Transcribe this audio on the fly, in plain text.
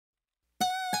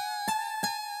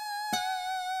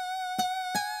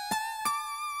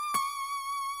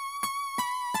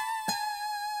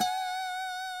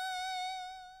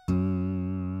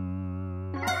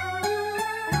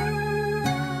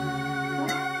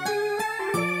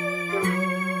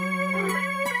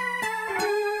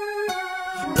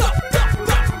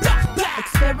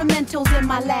fundamentals in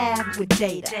my lab with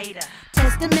data.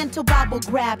 Testamental Bible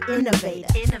grab innovator.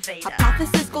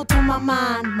 Hypothesis go through my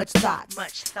mind, much thought.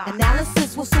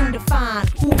 Analysis will soon define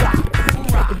who rocks.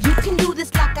 If you can do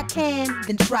this like I can,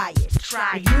 then try it.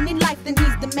 If you need life, then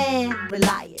he's the man,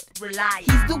 rely it.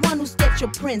 He's the one who sketched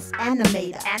your prince,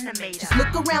 animator. Just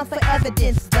look around for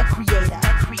evidence, the creator.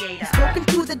 He's spoken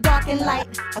to the dark and light,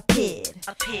 appeared.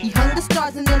 He hung the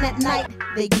stars and then at night,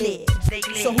 they glittered.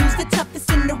 So who's the toughest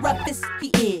and the roughest? He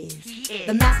is.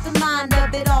 The mastermind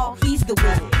of it all, he's the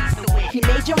whiz. He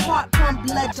made your heart pump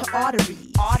blood to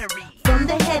arteries. From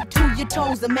the head to your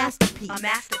toes, a masterpiece.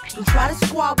 You try to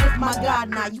squad with my God,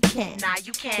 now you can't.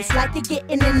 It's like you're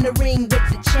getting in the ring with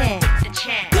the champ.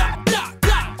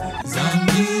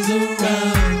 Zombies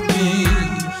around me,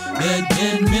 they're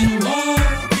dead men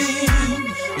walking,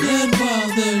 dead while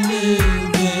they're living.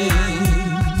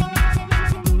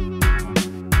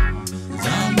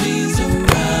 Zombies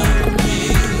around me,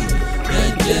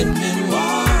 they're dead men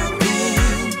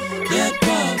walking, dead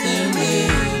while they're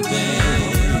living.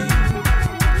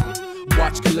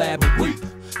 Watch, collaborate,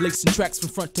 lacing tracks from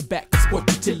front to back, sport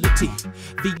utility.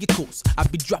 Vehicles, I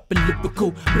be dropping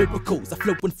lyrical miracles. I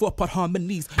flow in 4-part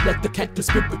harmonies like the Catholic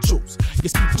spirituals. Your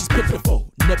speech is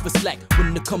pitiful, never slack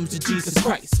when it comes to Jesus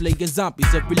Christ. Slaying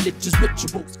zombies of religious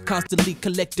rituals, constantly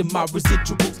collecting my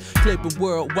residuals. Clearing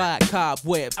worldwide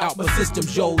cobwebs out my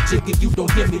systems, yo. Jigga, you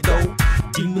don't hear me though.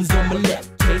 Demons on my left,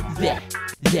 take that.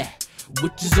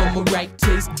 Witches on my right,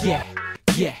 taste, yeah.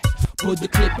 Pull the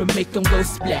clip and make them go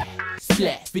splat.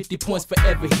 50 points for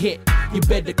every hit. You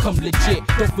better come legit.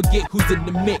 Don't forget who's in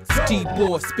the mix.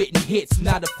 T-boy spitting hits.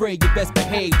 Not afraid, you best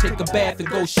behave. Take a bath and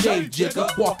go shave,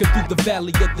 jigga. Walking through the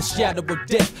valley of the shadow of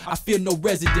death, I feel no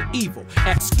resident evil.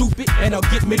 Act stupid and I'll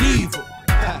get medieval.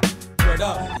 Word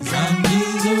up.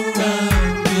 Zombies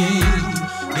around me,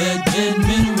 they're dead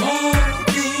men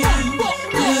walking,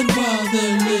 dead while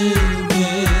they're living.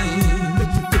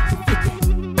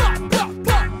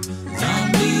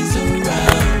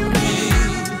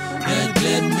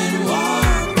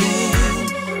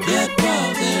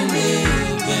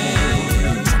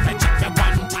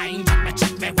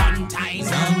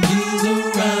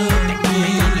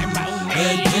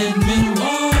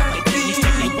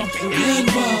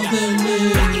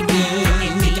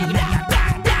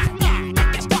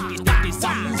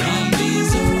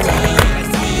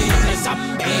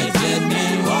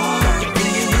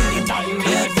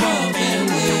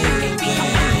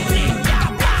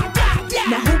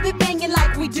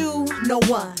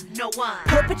 No one.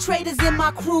 Perpetrators in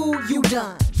my crew, you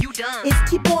done. It's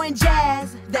T-Boy and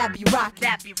Jazz, that be rockin'.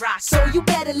 So you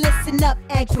better listen up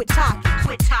and quit talking.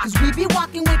 Cause we be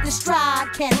walking with the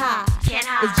stride, can't hide.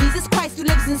 It's Jesus Christ who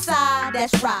lives inside,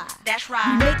 that's right.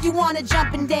 We make you wanna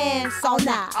jump and dance all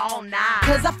night.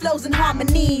 Cause our flows and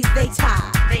harmonies, they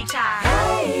tie. Getting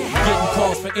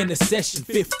calls for intercession,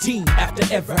 15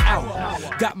 after every hour.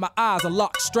 Got my eyes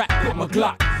locked, strapped with my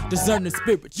Glock. Discerning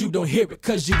spirit, you don't hear it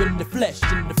cause you're in the flesh.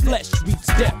 Reach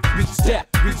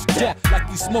step, like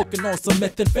you smoking on some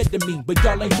methamphetamine. But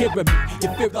y'all ain't hearing me, you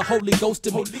fear the Holy Ghost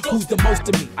to me. Who's the most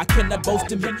of me? I cannot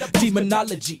boast in me.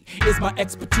 Demonology is my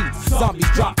expertise. Zombies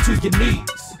drop to your knees.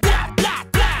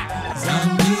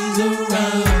 Zombies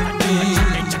around me,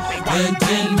 they're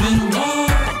dead men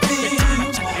walking,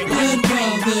 dead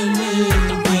while they're living.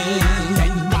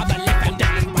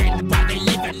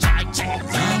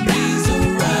 Zombies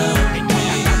around me,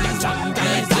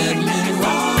 they're dead men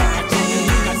walking,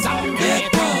 dead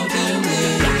while they're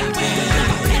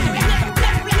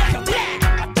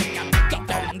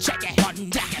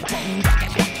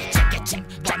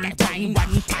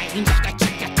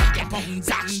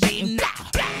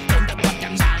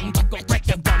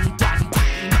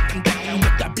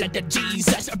Blood of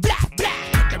Jesus, blah blah.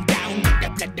 Put them down with the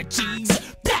blood of Jesus,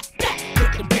 blah blah.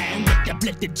 Put them down with the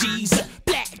blood of Jesus.